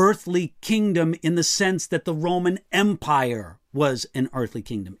a earthly kingdom in the sense that the Roman Empire was an earthly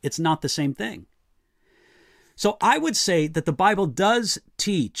kingdom. It's not the same thing. So I would say that the Bible does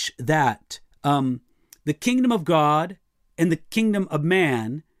teach that the kingdom of God and the kingdom of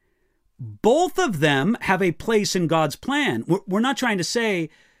man both of them have a place in God's plan. We're not trying to say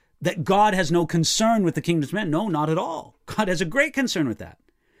that God has no concern with the kingdom's men. No, not at all. God has a great concern with that.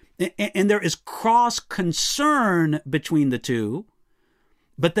 And there is cross concern between the two,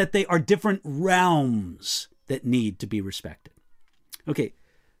 but that they are different realms that need to be respected. Okay,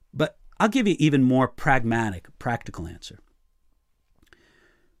 but I'll give you even more practical answer.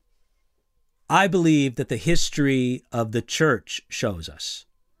 I believe that the history of the church shows us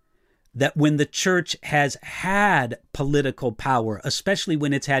that when the church has had political power, especially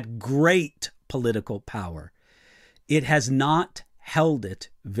when it's had great political power, it has not held it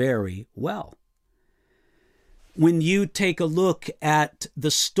very well. When you take a look at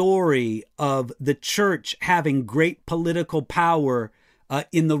the story of the church having great political power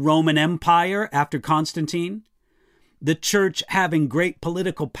in the Roman Empire after Constantine, the church having great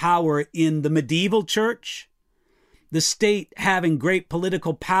political power in the medieval church, the state having great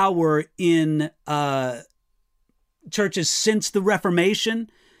political power in churches since the Reformation,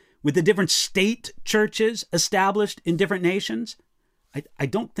 with the different state churches established in different nations, I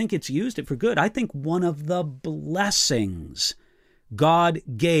don't think it's used it for good. I think one of the blessings God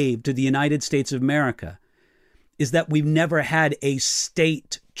gave to the United States of America is that we've never had a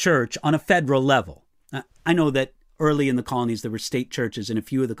state church on a federal level. I know that early in the colonies, there were state churches in a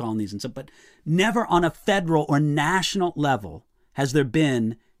few of the colonies and stuff, but never on a federal or national level has there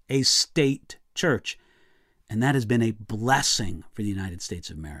been a state church. And that has been a blessing for the United States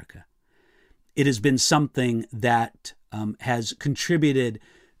of America. It has been something that has contributed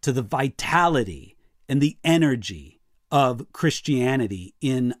to the vitality and the energy of Christianity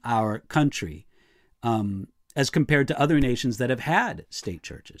in our country, as compared to other nations that have had state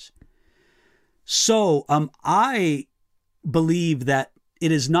churches. So I believe that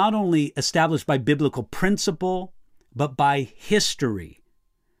it is not only established by biblical principle, but by history.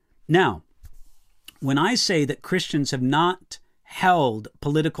 Now, when I say that Christians have not held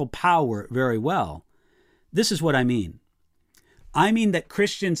political power very well, this is what I mean. I mean that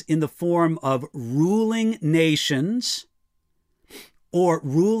Christians in the form of ruling nations or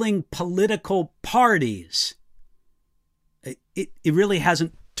ruling political parties, it really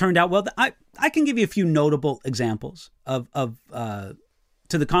hasn't turned out well. I can give you a few notable examples of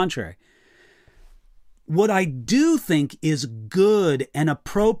to the contrary. What I do think is good and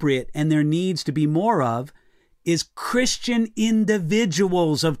appropriate, and there needs to be more of, is Christian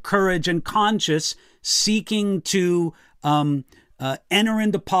individuals of courage and conscience seeking to enter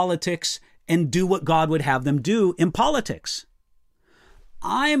into politics and do what God would have them do in politics.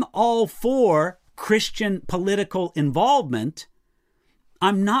 I'm all for Christian political involvement.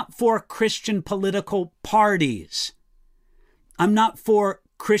 I'm not for Christian political parties. I'm not for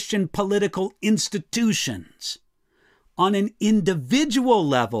Christian political institutions. On an individual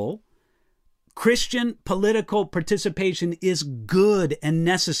level, Christian political participation is good and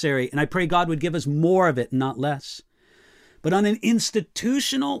necessary, and I pray God would give us more of it, not less. But on an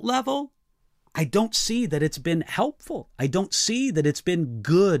institutional level, I don't see that it's been helpful. I don't see that it's been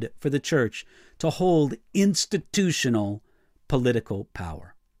good for the church to hold institutional political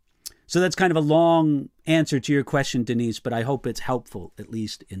power. So that's kind of a long answer to your question, Denise, but I hope it's helpful, at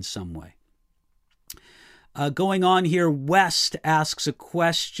least in some way. Going on here, West asks a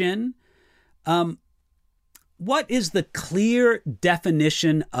question. What is the clear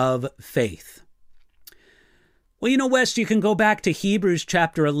definition of faith? Well, West, you can go back to Hebrews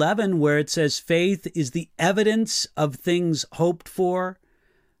chapter 11, where it says faith is the evidence of things hoped for,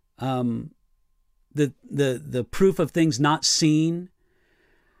 the proof of things not seen.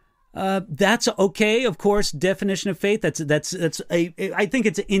 That's okay, of course, definition of faith. I think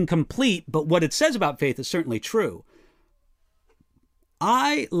it's incomplete, but what it says about faith is certainly true.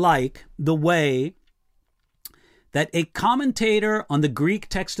 I like the way that a commentator on the Greek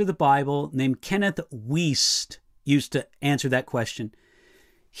text of the Bible named Kenneth Wuest used to answer that question.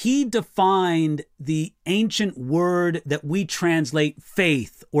 He defined the ancient word that we translate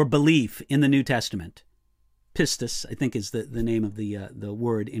faith or belief in the New Testament. Pistis, I think, is the name of the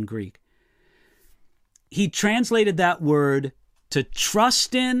word in Greek. He translated that word to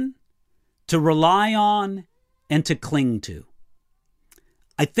trust in, to rely on, and to cling to.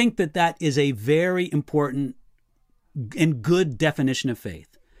 I think that is a very important and good definition of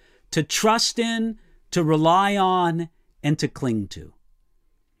faith. To trust in, to rely on, and to cling to.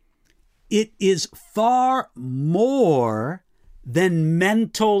 It is far more than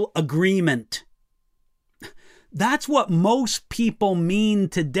mental agreement. That's what most people mean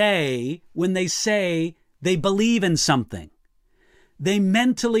today when they say they believe in something. They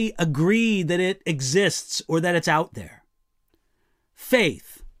mentally agree that it exists or that it's out there.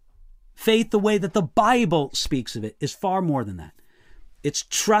 Faith Faith, the way that the Bible speaks of it, is far more than that. It's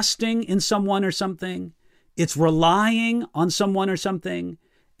trusting in someone or something. It's relying on someone or something.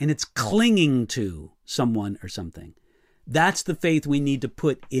 And it's clinging to someone or something. That's the faith we need to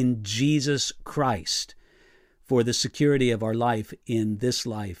put in Jesus Christ for the security of our life in this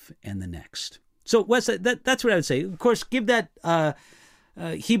life and the next. So Wes, that's what I would say. Of course, give that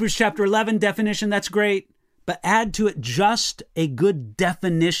Hebrews chapter 11 definition. That's great. But add to it just a good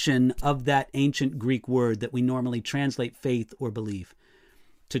definition of that ancient Greek word that we normally translate faith or belief.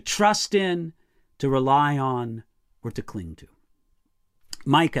 To trust in, to rely on, or to cling to.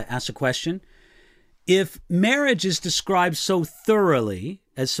 Micah asks a question. If marriage is described so thoroughly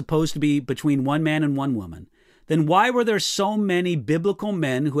as supposed to be between one man and one woman, then why were there so many biblical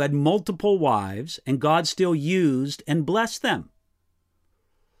men who had multiple wives and God still used and blessed them?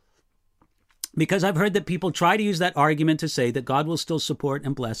 Because I've heard that people try to use that argument to say that God will still support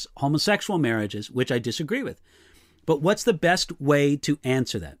and bless homosexual marriages, which I disagree with. But what's the best way to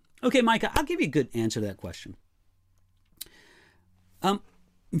answer that? Okay, Micah, I'll give you a good answer to that question.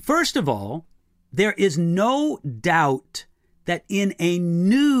 First of all, there is no doubt that in a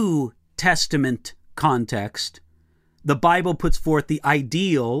New Testament context, the Bible puts forth the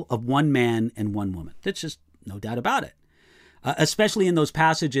ideal of one man and one woman. That's just no doubt about it. Especially in those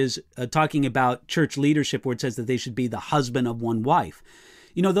passages talking about church leadership where it says that they should be the husband of one wife.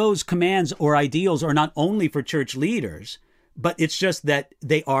 You know, those commands or ideals are not only for church leaders, but it's just that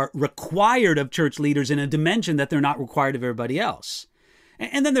they are required of church leaders in a dimension that they're not required of everybody else.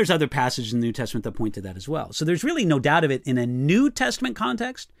 And then there's other passages in the New Testament that point to that as well. So there's really no doubt of it in a New Testament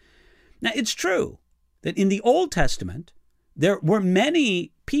context. Now, it's true that in the Old Testament, there were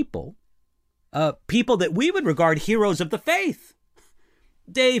many people that we would regard heroes of the faith.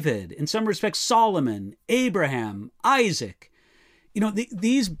 David, in some respects, Solomon, Abraham, Isaac. You know,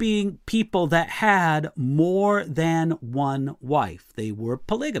 these being people that had more than one wife. They were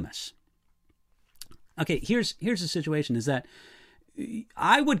polygamous. Okay, here's the situation, is that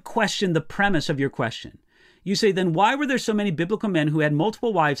I would question the premise of your question. You say, then why were there so many biblical men who had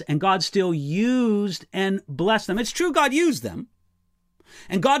multiple wives and God still used and blessed them? It's true, God used them.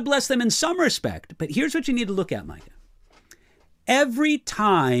 And God blessed them in some respect. But here's what you need to look at, Micah. Every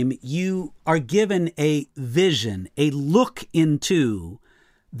time you are given a vision, a look into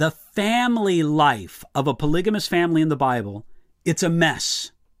the family life of a polygamous family in the Bible, it's a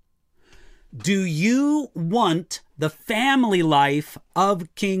mess. Do you want the family life of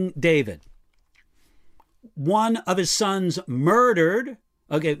King David? One of his sons murdered.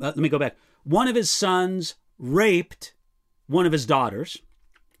 Okay, let me go back. One of his sons raped one of his daughters.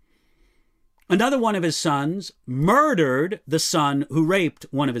 Another one of his sons murdered the son who raped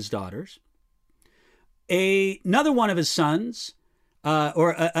one of his daughters. Another one of his sons, the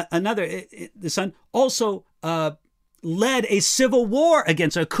son also led a civil war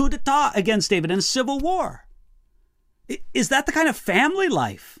a coup d'etat against David in a civil war. Is that the kind of family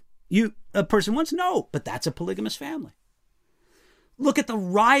life a person wants? No, but that's a polygamous family. Look at the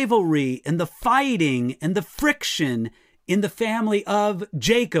rivalry and the fighting and the friction in the family of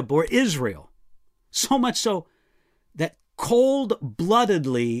Jacob or Israel. So much so that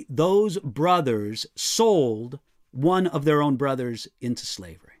cold-bloodedly those brothers sold one of their own brothers into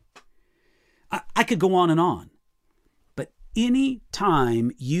slavery. I could go on. But any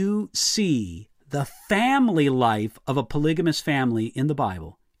time you see the family life of a polygamous family in the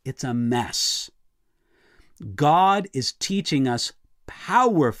Bible, it's a mess. God is teaching us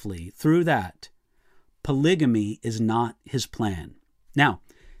powerfully through that polygamy is not his plan. Now,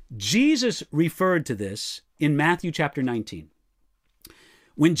 Jesus referred to this in Matthew chapter 19.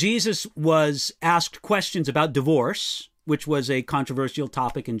 When Jesus was asked questions about divorce, which was a controversial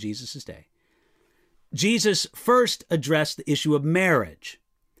topic in Jesus' day, Jesus first addressed the issue of marriage.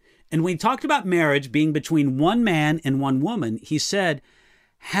 And when he talked about marriage being between one man and one woman, he said,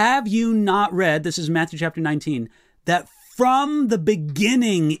 have you not read, this is Matthew chapter 19, that from the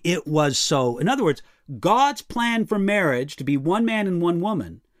beginning it was so? In other words, God's plan for marriage to be one man and one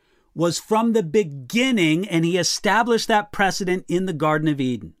woman was from the beginning, and he established that precedent in the Garden of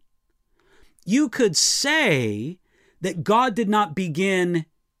Eden. You could say that God did not begin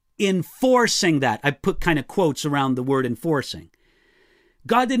enforcing that. I put kind of quotes around the word enforcing.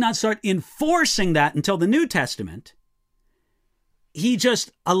 God did not start enforcing that until the New Testament. He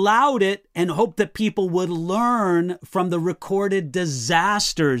just allowed it and hoped that people would learn from the recorded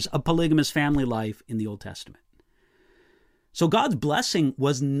disasters of polygamous family life in the Old Testament. So God's blessing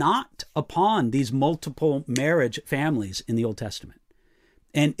was not upon these multiple marriage families in the Old Testament.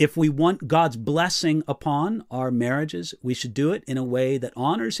 And if we want God's blessing upon our marriages, we should do it in a way that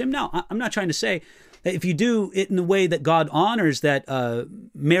honors him. Now, I'm not trying to say that if you do it in a way that God honors, that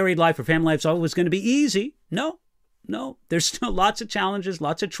married life or family life is always going to be easy. No. There's still lots of challenges,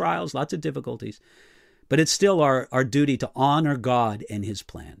 lots of trials, lots of difficulties. But it's still our duty to honor God and his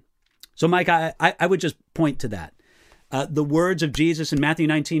plan. So, Mike, I would just point to that. The words of Jesus in Matthew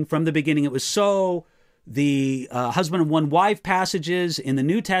 19, from the beginning, it was so. The husband and one wife passages in the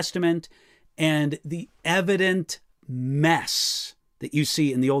New Testament, and the evident mess that you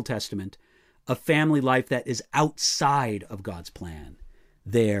see in the Old Testament of family life that is outside of God's plan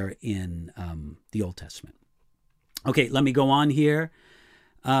there in the Old Testament. Okay, let me go on here.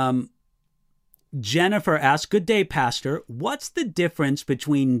 Jennifer asks, "Good day, Pastor. What's the difference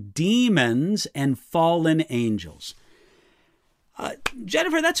between demons and fallen angels?"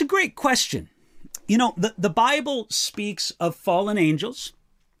 Jennifer, that's a great question. You know, the Bible speaks of fallen angels.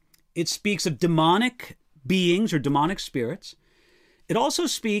 It speaks of demonic beings or demonic spirits. It also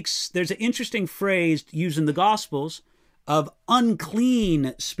speaks, there's an interesting phrase used in the Gospels, of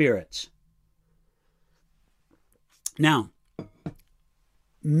unclean spirits. Now,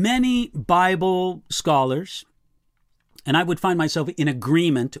 many Bible scholars, and I would find myself in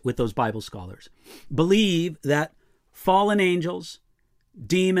agreement with those Bible scholars, believe that fallen angels,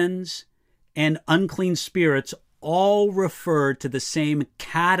 demons, and unclean spirits all refer to the same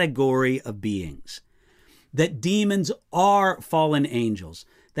category of beings. That demons are fallen angels.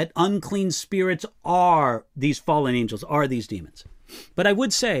 That unclean spirits are these fallen angels, are these demons. But I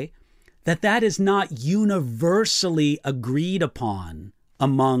would say that that is not universally agreed upon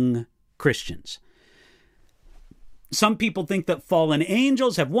among Christians. Some people think that fallen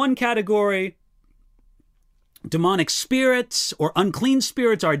angels have one category, demonic spirits or unclean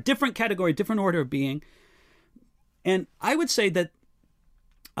spirits are a different category, different order of being. And I would say that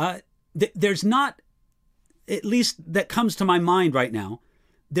there's not, at least that comes to my mind right now,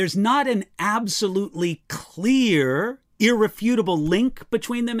 there's not an absolutely clear, irrefutable link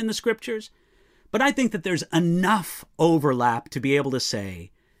between them in the scriptures. But I think that there's enough overlap to be able to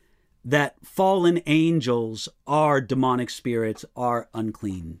say that fallen angels are demonic spirits, are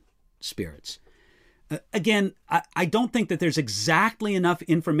unclean spirits. Again, I don't think that there's exactly enough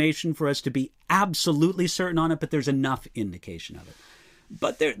information for us to be absolutely certain on it, but there's enough indication of it.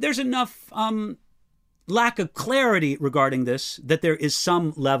 But there's enough lack of clarity regarding this that there is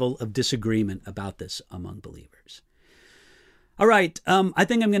some level of disagreement about this among believers. All right, I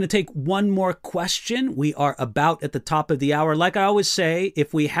think I'm going to take one more question. We are about at the top of the hour. Like I always say,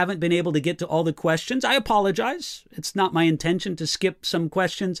 if we haven't been able to get to all the questions, I apologize. It's not my intention to skip some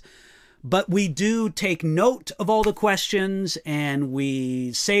questions. But we do take note of all the questions and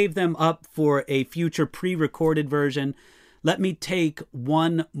we save them up for a future pre-recorded version. Let me take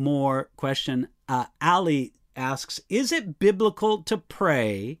one more question. Ali asks, is it biblical to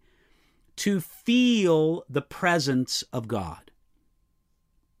pray to feel the presence of God?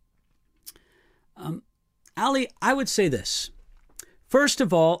 Ali, I would say this. First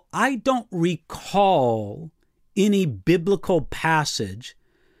of all, I don't recall any biblical passage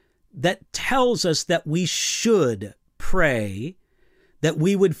that tells us that we should pray, that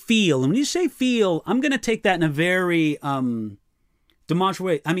we would feel. And when you say feel, I'm going to take that in a very demonstrative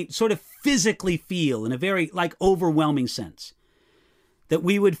way. I mean, sort of physically feel in a very overwhelming sense. That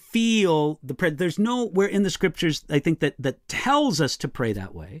we would feel the prayer. There's nowhere in the scriptures, I think, that tells us to pray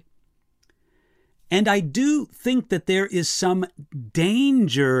that way. And I do think that there is some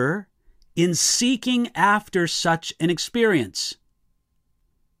danger in seeking after such an experience.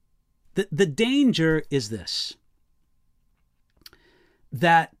 The danger is this,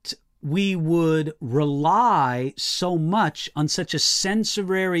 that we would rely so much on such a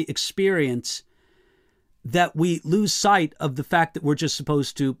sensory experience that we lose sight of the fact that we're just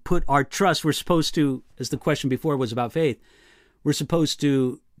supposed to put our trust. We're supposed to, as the question before was about faith, we're supposed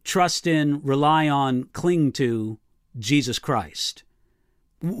to trust in, rely on, cling to Jesus Christ,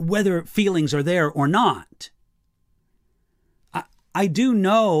 whether feelings are there or not. I do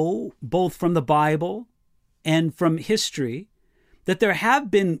know, both from the Bible and from history, that there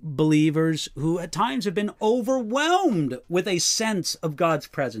have been believers who at times have been overwhelmed with a sense of God's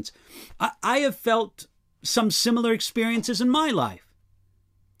presence. I have felt some similar experiences in my life.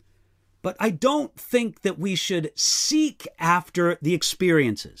 But I don't think that we should seek after the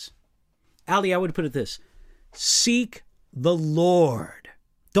experiences. Ali, I would put it this. Seek the Lord.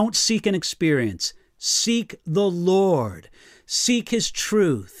 Don't seek an experience. Seek the Lord. Seek His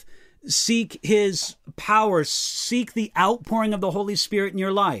truth. Seek His power. Seek the outpouring of the Holy Spirit in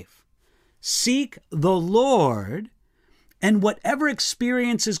your life. Seek the Lord, And whatever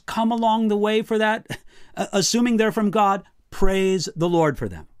experiences come along the way for that, assuming they're from God, praise the Lord for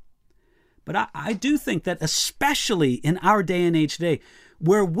them. But I do think that especially in our day and age today,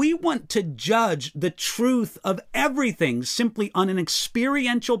 where we want to judge the truth of everything simply on an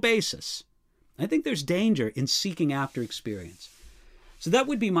experiential basis, I think there's danger in seeking after experience. So that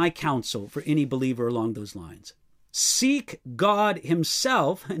would be my counsel for any believer along those lines. Seek God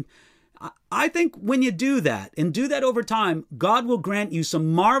himself. And I think when you do that, and do that over time, God will grant you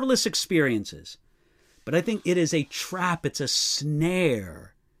some marvelous experiences. But I think it is a trap, it's a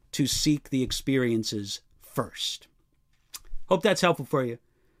snare to seek the experiences first. Hope that's helpful for you.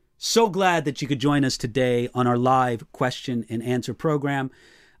 So glad that you could join us today on our live question and answer program.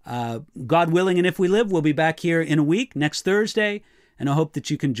 God willing, and if we live, we'll be back here in a week, next Thursday, and I hope that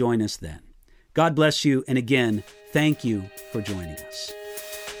you can join us then. God bless you, and again, thank you for joining us.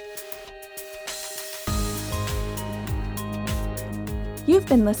 You've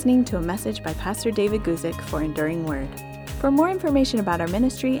been listening to a message by Pastor David Guzik for Enduring Word. For more information about our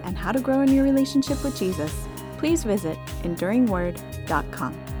ministry and how to grow in your relationship with Jesus, please visit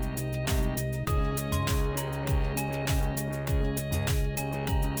enduringword.com.